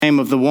In the name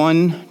of the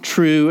one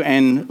true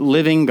and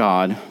living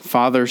God,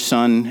 Father,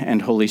 Son, and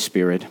Holy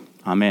Spirit.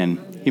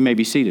 Amen. You may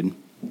be seated.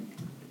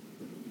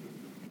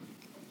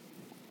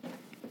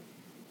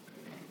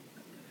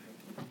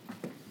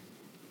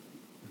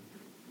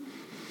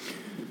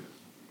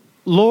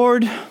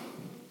 Lord,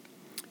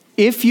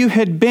 if you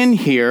had been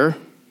here,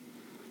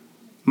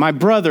 my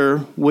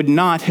brother would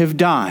not have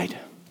died.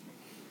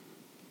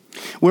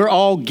 We're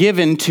all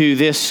given to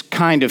this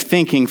kind of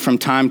thinking from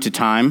time to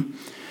time,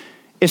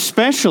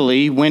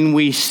 especially when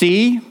we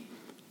see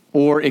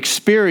or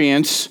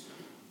experience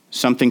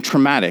something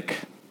traumatic.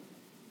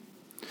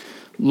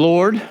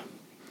 Lord,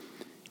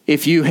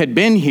 if you had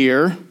been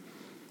here,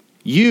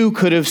 you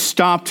could have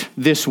stopped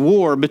this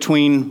war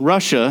between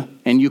Russia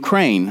and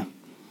Ukraine.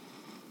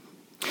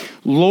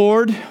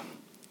 Lord,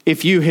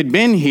 if you had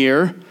been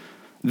here,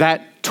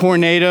 that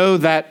tornado,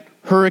 that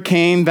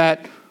hurricane,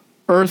 that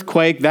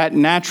earthquake, that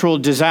natural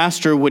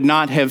disaster would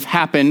not have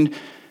happened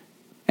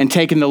and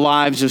taken the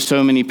lives of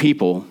so many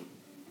people.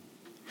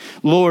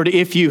 Lord,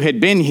 if you had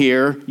been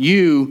here,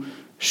 you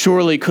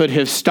surely could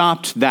have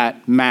stopped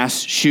that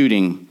mass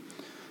shooting,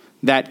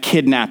 that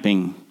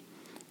kidnapping,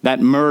 that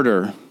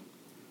murder,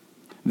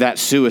 that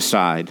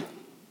suicide.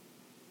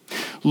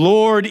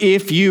 Lord,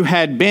 if you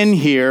had been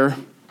here,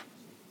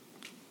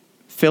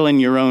 fill in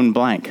your own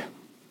blank.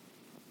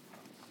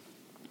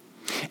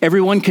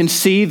 Everyone can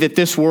see that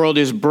this world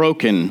is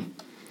broken.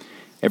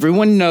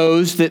 Everyone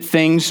knows that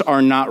things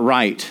are not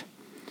right.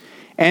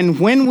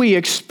 And when we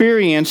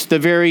experience the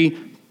very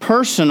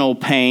personal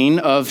pain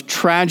of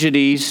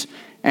tragedies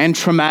and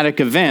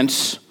traumatic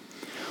events,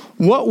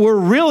 what we're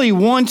really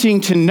wanting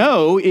to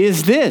know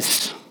is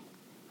this: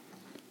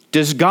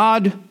 does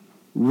God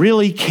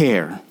really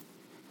care?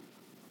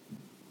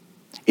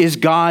 Is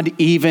God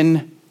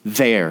even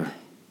there?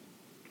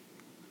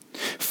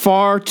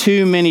 Far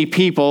too many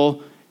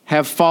people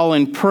have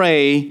fallen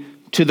prey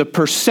to the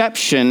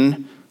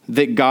perception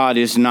that God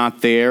is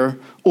not there,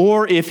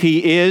 or if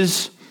he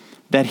is,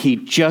 that he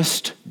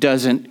just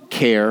doesn't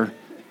care,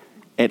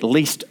 at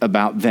least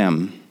about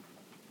them.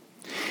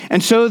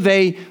 And so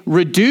they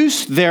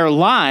reduce their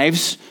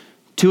lives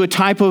to a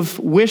type of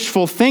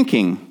wishful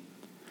thinking.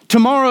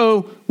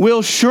 Tomorrow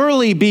will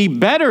surely be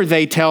better,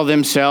 they tell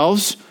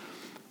themselves,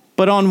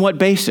 but on what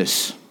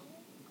basis?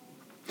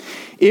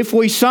 If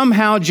we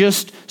somehow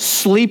just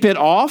sleep it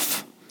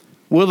off,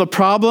 will the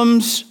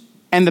problems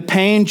and the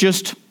pain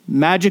just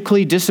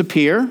magically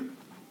disappear?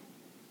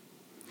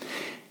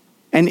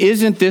 And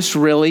isn't this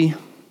really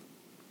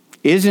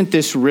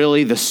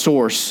the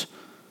source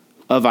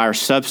of our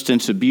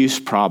substance abuse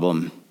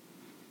problem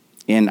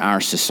in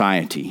our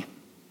society?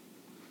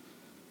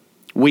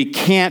 We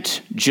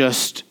can't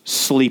just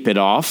sleep it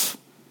off.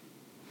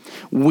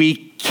 We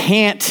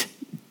can't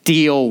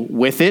deal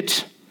with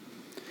it.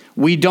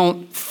 We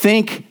don't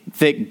think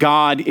that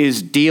God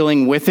is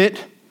dealing with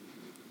it.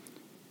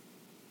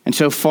 And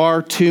so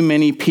far too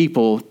many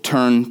people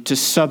turn to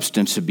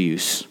substance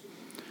abuse,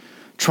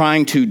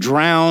 trying to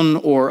drown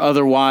or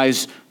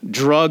otherwise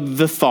drug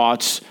the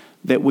thoughts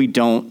that we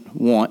don't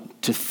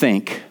want to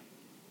think.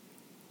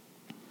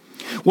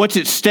 What's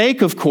at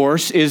stake, of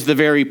course, is the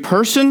very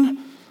person,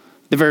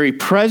 the very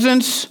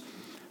presence,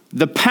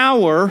 the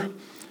power,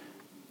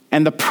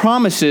 and the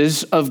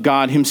promises of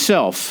God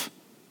himself.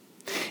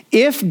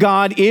 If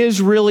God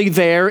is really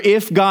there,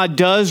 if God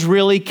does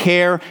really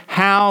care,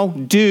 how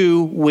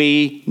do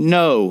we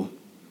know?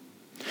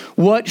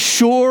 What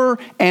sure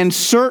and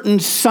certain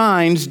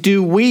signs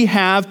do we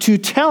have to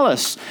tell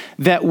us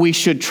that we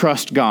should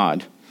trust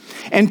God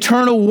and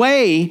turn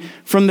away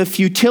from the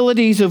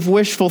futilities of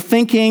wishful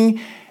thinking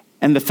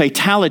and the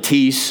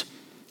fatalities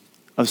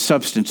of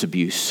substance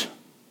abuse?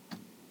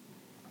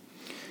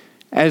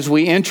 As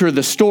we enter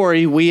the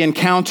story, we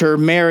encounter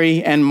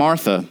Mary and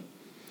Martha.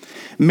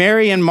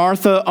 Mary and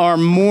Martha are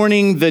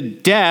mourning the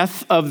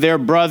death of their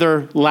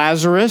brother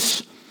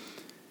Lazarus.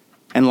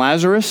 And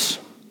Lazarus,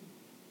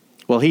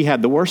 well, he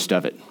had the worst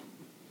of it.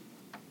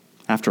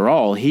 After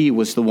all, he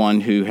was the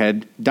one who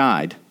had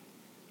died.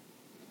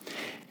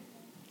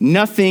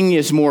 Nothing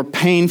is more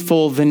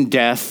painful than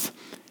death,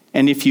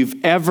 and if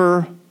you've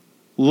ever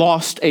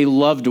lost a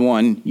loved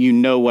one, you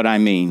know what I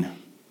mean.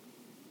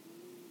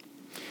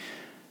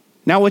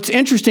 Now, what's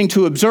interesting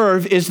to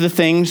observe is the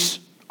things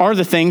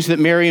that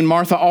Mary and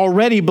Martha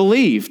already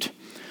believed.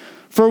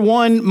 For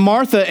one,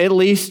 Martha at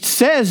least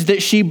says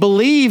that she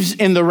believes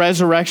in the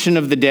resurrection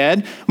of the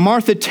dead.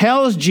 Martha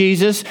tells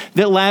Jesus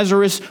that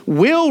Lazarus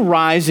will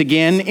rise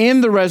again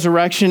in the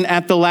resurrection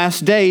at the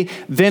last day.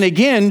 Then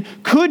again,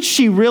 could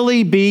she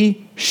really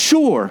be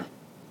sure?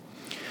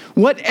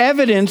 What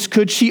evidence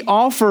could she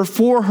offer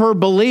for her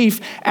belief?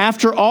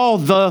 After all,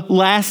 the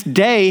last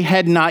day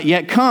had not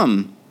yet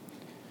come,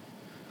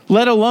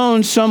 let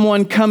alone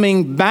someone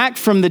coming back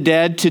from the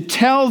dead to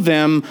tell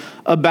them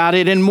about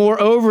it. And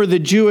moreover, the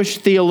Jewish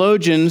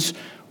theologians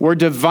were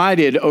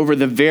divided over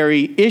the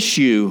very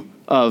issue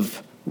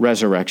of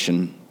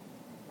resurrection.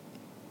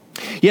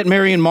 Yet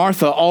Mary and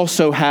Martha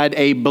also had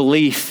a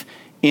belief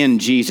in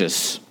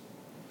Jesus.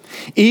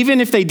 Even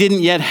if they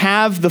didn't yet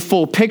have the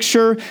full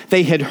picture,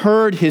 they had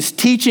heard his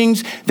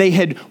teachings, they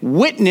had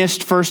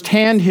witnessed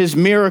firsthand his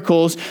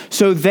miracles,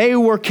 so they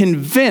were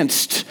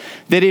convinced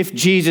that if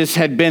Jesus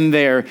had been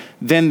there,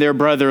 then their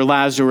brother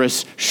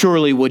Lazarus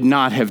surely would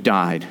not have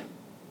died.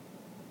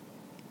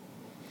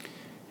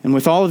 And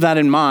with all of that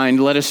in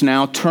mind, let us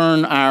now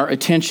turn our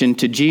attention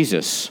to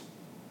Jesus.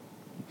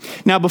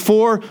 Now,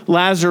 before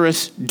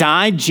Lazarus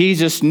died,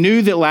 Jesus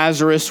knew that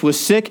Lazarus was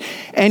sick,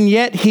 and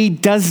yet he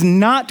does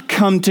not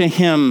come to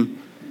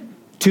him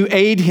to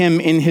aid him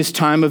in his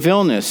time of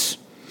illness.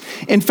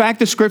 In fact,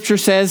 the scripture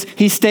says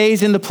he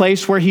stays in the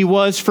place where he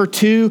was for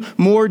 2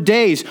 more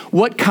days.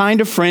 What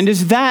kind of friend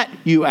is that,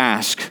 you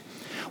ask?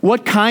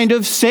 What kind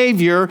of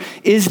Savior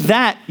is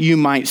that, you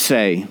might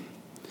say?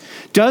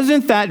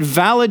 Doesn't that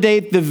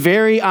validate the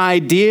very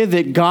idea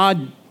that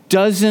God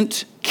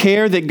doesn't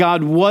care, that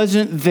God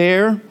wasn't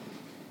there?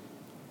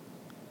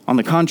 On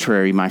the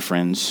contrary, my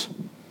friends,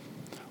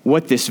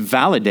 what this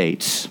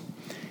validates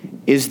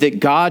is that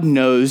God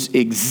knows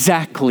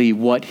exactly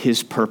what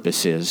his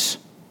purpose is.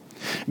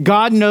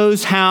 God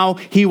knows how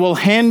he will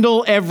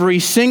handle every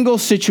single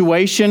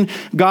situation.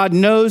 God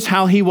knows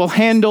how he will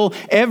handle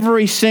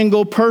every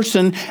single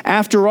person.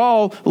 After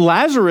all,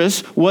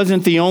 Lazarus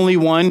wasn't the only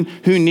one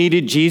who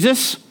needed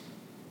Jesus.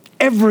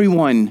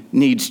 Everyone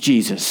needs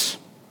Jesus.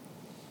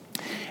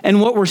 And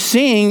what we're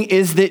seeing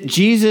is that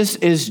Jesus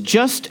is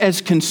just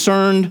as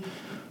concerned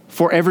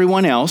for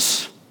everyone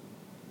else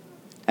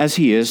as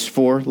he is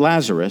for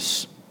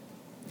Lazarus.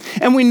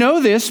 And we know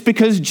this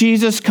because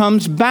Jesus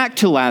comes back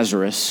to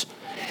Lazarus.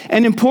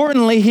 And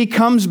importantly, he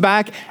comes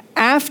back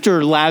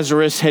after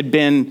Lazarus had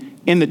been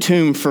in the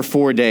tomb for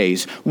 4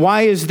 days.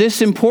 Why is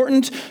this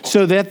important?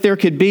 So that there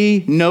could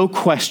be no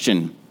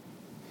question.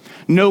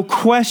 No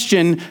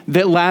question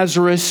that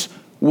Lazarus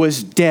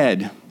was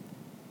dead.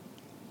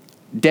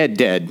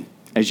 Dead,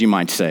 as you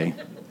might say.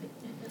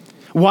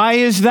 Why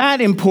is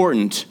that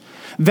important?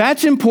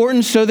 That's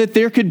important so that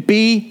there could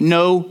be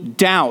no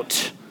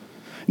doubt.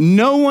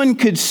 No one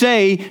could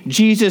say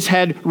Jesus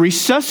had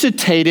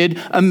resuscitated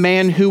a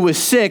man who was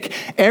sick.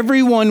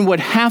 Everyone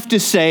would have to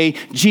say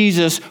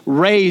Jesus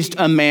raised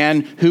a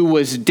man who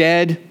was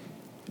dead.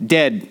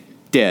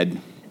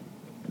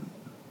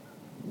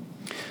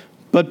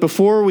 But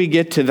before we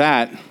get to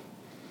that,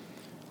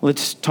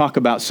 let's talk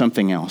about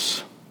something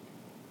else.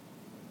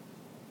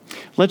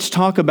 Let's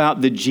talk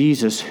about the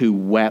Jesus who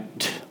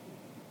wept.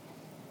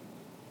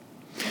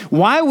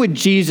 Why would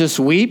Jesus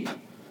weep,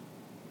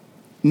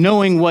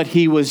 knowing what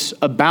he was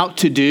about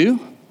to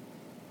do?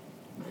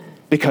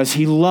 Because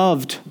he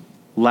loved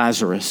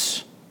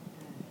Lazarus.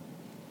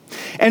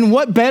 And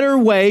what better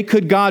way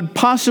could God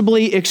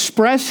possibly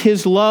express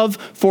his love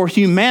for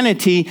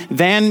humanity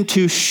than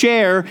to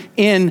share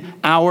in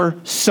our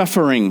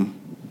suffering?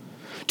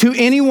 To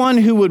anyone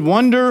who would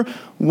wonder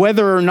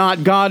whether or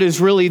not God is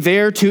really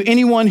there, to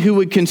anyone who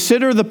would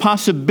consider the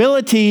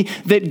possibility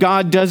that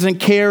God doesn't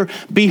care,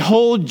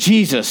 behold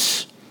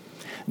Jesus,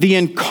 the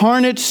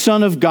incarnate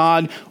Son of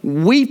God,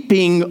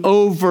 weeping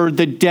over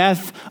the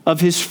death of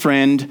his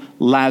friend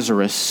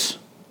Lazarus.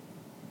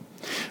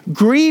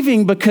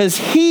 Grieving because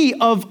he,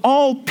 of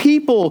all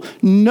people,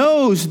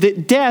 knows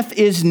that death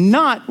is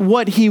not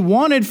what he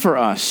wanted for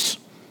us.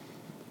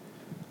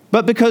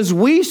 But because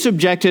we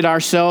subjected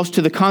ourselves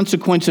to the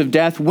consequence of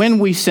death when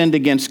we sinned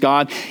against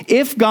God,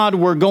 if God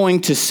were going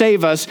to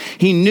save us,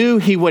 he knew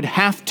he would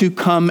have to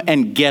come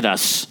and get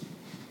us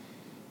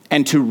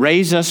and to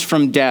raise us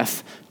from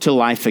death to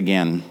life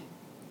again.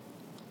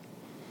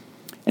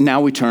 And now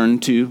we turn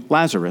to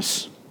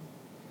Lazarus.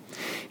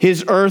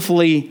 His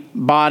earthly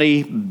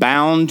body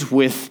bound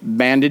with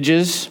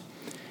bandages,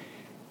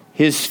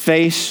 his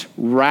face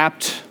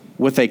wrapped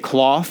with a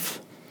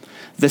cloth,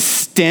 the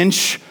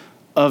stench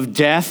of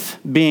death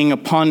being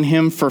upon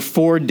him for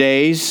 4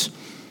 days,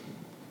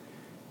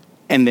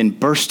 and then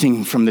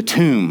bursting from the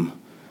tomb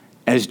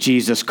as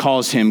Jesus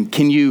calls him.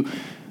 Can you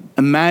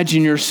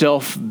imagine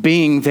yourself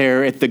being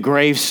there at the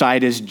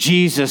gravesite as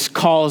Jesus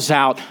calls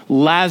out,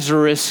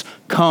 "Lazarus,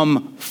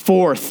 come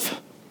forth"?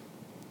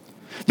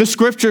 The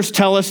scriptures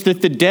tell us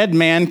that the dead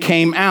man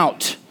came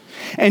out,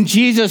 and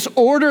Jesus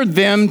ordered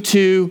them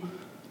to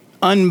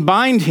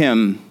unbind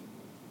him.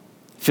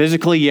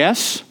 Physically,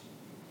 yes,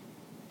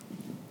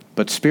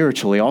 but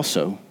spiritually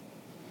also.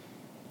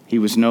 He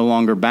was no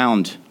longer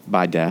bound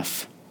by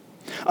death.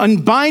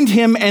 Unbind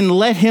him and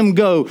let him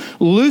go,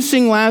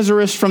 loosing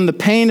Lazarus from the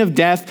pain of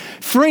death,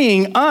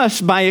 freeing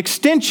us by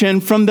extension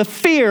from the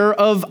fear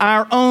of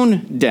our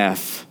own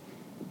death.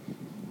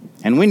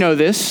 And we know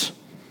this.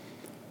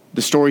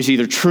 The story's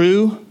either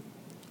true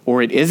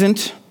or it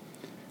isn't.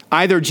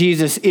 Either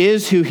Jesus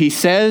is who he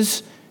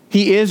says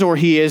he is or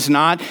he is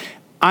not.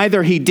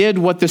 Either he did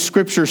what the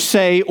scriptures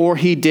say or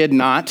he did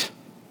not.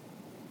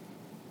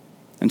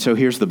 And so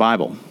here's the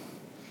Bible.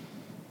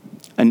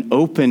 An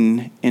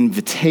open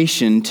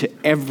invitation to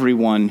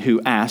everyone who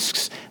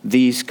asks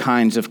these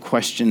kinds of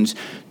questions,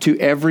 to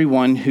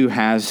everyone who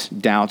has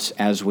doubts,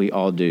 as we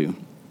all do.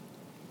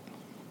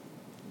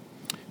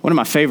 One of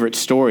my favorite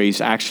stories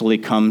actually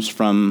comes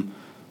from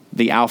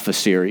the Alpha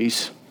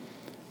series.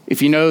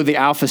 If you know the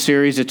Alpha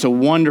series, it's a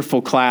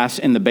wonderful class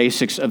in the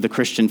basics of the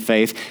Christian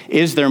faith.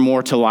 Is there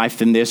more to life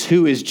than this?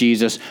 Who is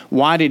Jesus?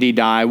 Why did he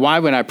die? Why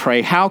would I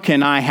pray? How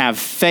can I have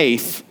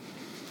faith?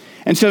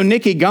 And so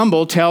Nicky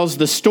Gumbel tells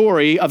the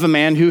story of a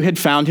man who had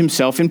found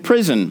himself in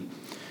prison.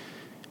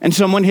 And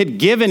someone had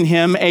given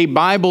him a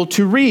Bible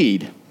to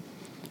read.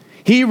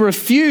 He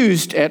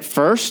refused at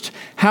first.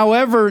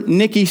 However,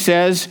 Nicky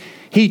says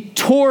he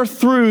tore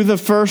through the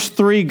first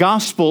 3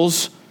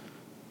 Gospels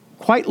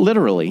quite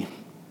literally,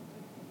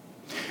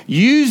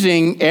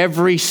 using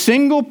every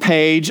single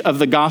page of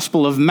the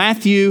Gospel of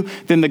Matthew,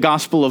 then the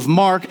Gospel of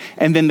Mark,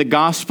 and then the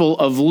Gospel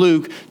of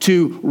Luke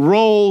to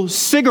roll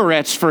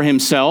cigarettes for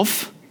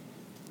himself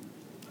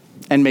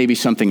and maybe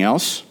something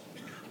else.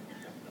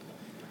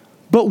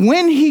 But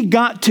when he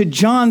got to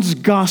John's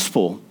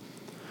Gospel,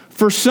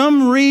 for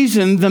some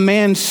reason the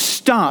man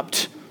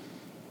stopped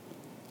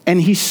and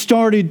he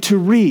started to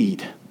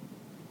read.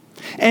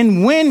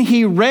 And when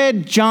he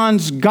read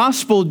John's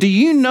Gospel, do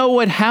you know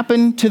what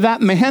happened to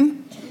that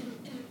man?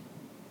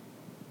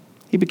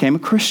 He became a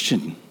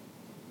Christian.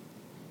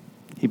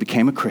 He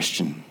became a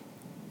Christian.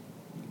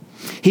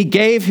 He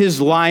gave his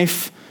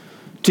life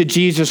to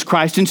Jesus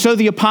Christ. And so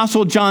the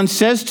Apostle John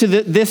says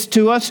this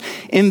to us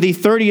in the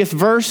 30th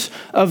verse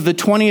of the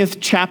 20th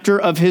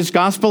chapter of his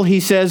gospel. He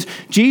says,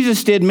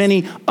 Jesus did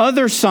many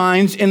other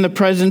signs in the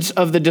presence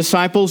of the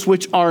disciples,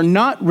 which are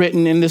not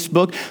written in this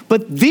book,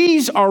 but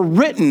these are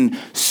written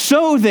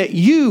so that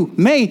you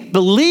may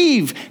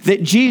believe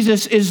that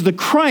Jesus is the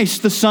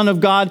Christ, the Son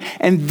of God,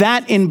 and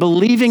that in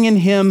believing in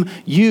him,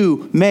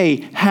 you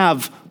may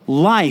have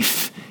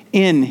life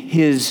in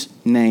his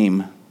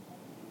name.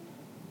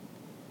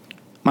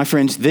 My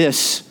friends,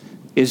 this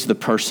is the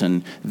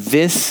person.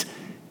 This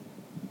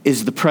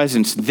is the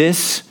presence.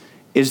 This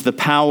is the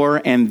power,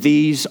 and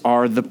these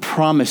are the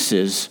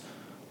promises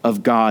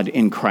of God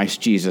in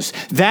Christ Jesus.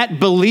 That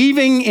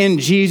believing in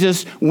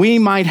Jesus, we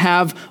might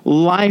have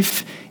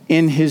life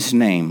in his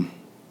name.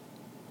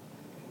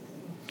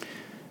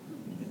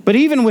 But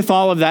even with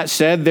all of that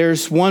said,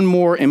 there's one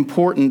more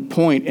important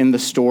point in the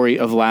story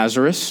of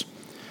Lazarus.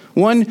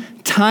 One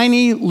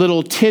tiny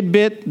little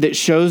tidbit that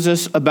shows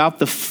us about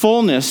the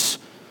fullness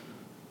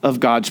of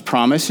God's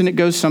promise, and it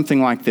goes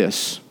something like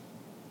this.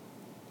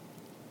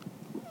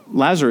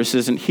 Lazarus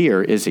isn't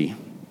here, is he?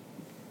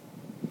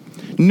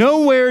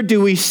 Nowhere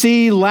do we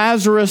see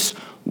Lazarus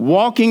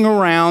walking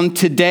around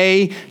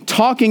today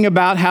talking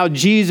about how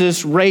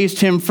Jesus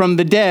raised him from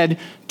the dead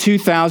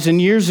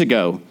 2,000 years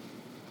ago.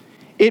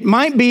 It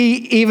might be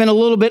even a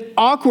little bit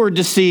awkward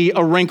to see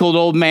a wrinkled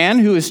old man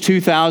who is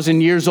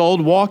 2,000 years old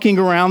walking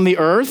around the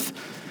earth.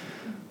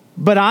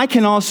 But I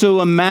can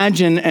also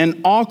imagine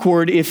an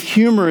awkward, if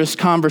humorous,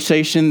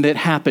 conversation that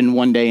happened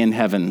one day in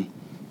heaven.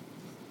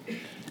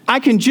 I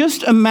can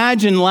just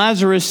imagine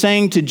Lazarus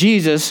saying to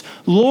Jesus,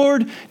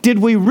 Lord, did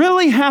we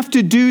really have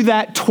to do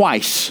that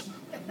twice?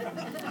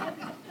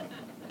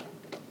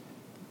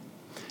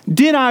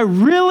 Did I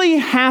really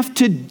have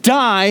to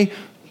die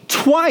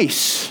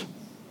twice?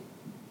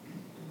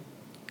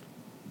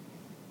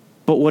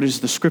 But what does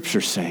the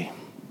scripture say?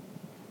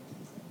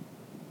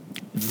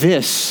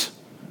 This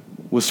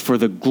was for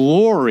the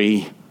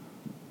glory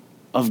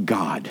of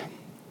God.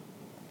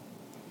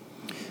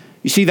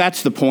 You see,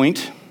 that's the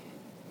point.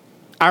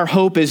 Our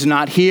hope is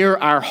not here.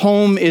 Our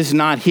home is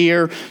not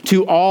here.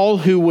 To all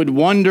who would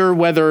wonder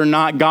whether or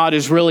not God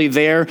is really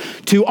there,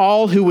 to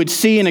all who would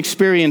see and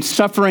experience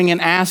suffering and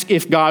ask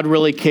if God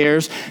really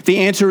cares, the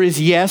answer is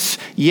yes.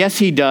 Yes,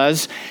 he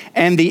does.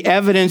 And the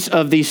evidence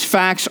of these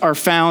facts are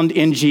found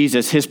in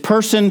Jesus. His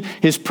person,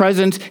 his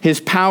presence,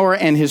 his power,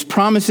 and his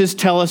promises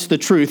tell us the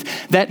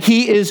truth, that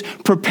he is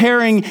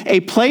preparing a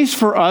place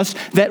for us,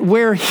 that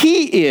where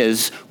he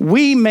is,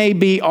 we may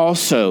be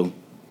also.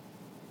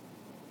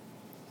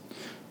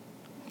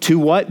 To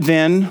what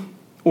then,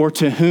 or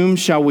to whom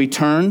shall we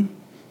turn?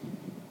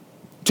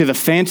 To the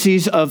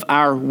fancies of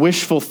our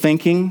wishful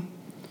thinking?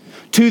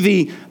 To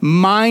the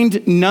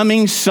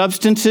mind-numbing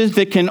substances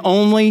that can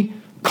only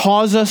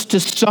cause us to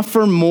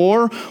suffer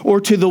more? Or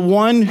to the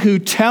one who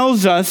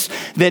tells us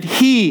that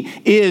he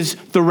is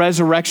the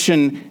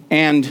resurrection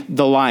and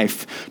the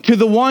life? To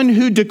the one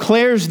who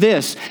declares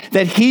this,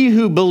 that he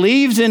who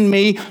believes in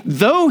me,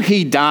 though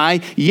he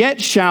die,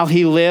 yet shall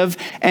he live,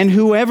 and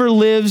whoever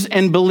lives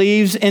and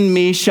believes in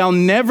me shall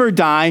never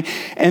die.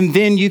 And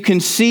then you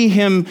can see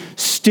him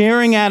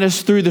staring at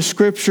us through the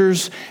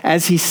scriptures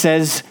as he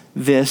says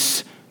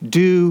this,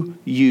 do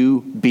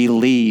you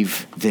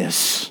believe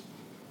this?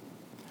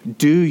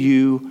 Do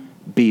you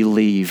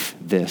believe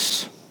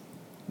this?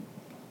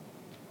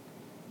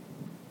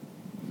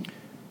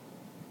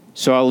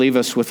 So I'll leave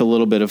us with a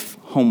little bit of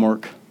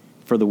homework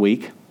for the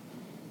week.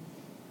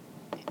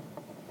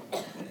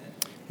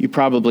 You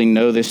probably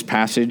know this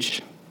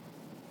passage.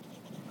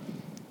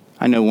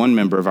 I know one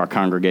member of our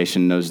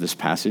congregation knows this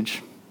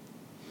passage.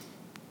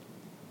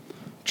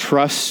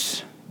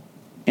 Trust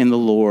in the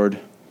Lord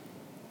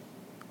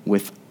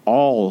with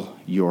all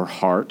your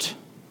heart.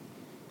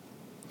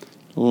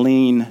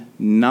 Lean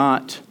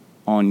not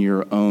on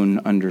your own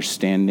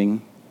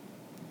understanding.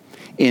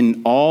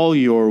 In all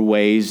your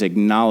ways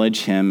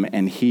acknowledge him,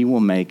 and he will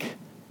make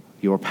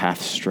your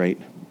path straight.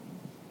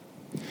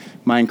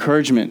 My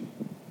encouragement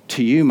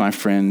to you, my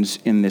friends,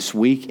 in this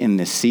week, in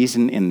this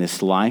season, in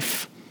this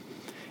life,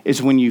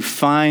 is when you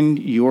find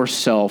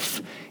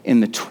yourself in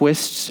the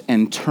twists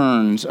and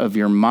turns of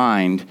your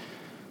mind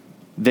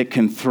that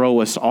can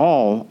throw us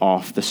all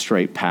off the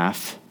straight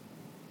path,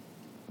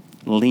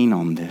 lean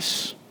on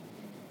this.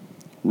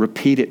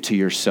 Repeat it to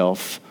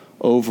yourself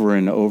over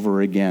and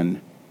over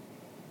again.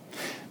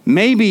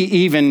 Maybe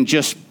even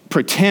just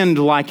pretend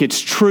like it's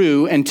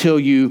true until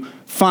you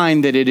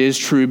find that it is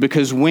true,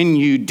 because when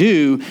you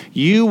do,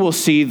 you will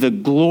see the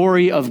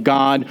glory of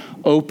God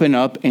open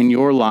up in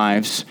your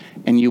lives,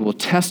 and you will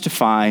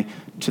testify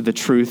to the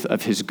truth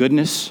of his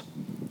goodness,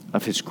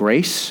 of his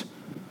grace,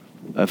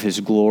 of his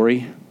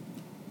glory,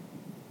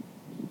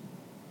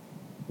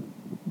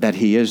 that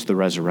he is the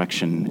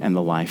resurrection and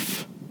the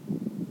life,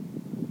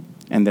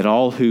 and that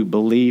all who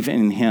believe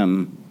in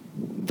him,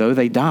 though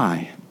they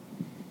die,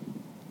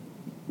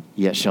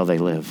 yet shall they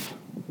live.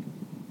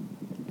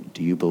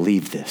 Do you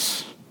believe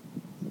this?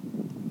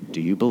 Do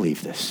you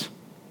believe this?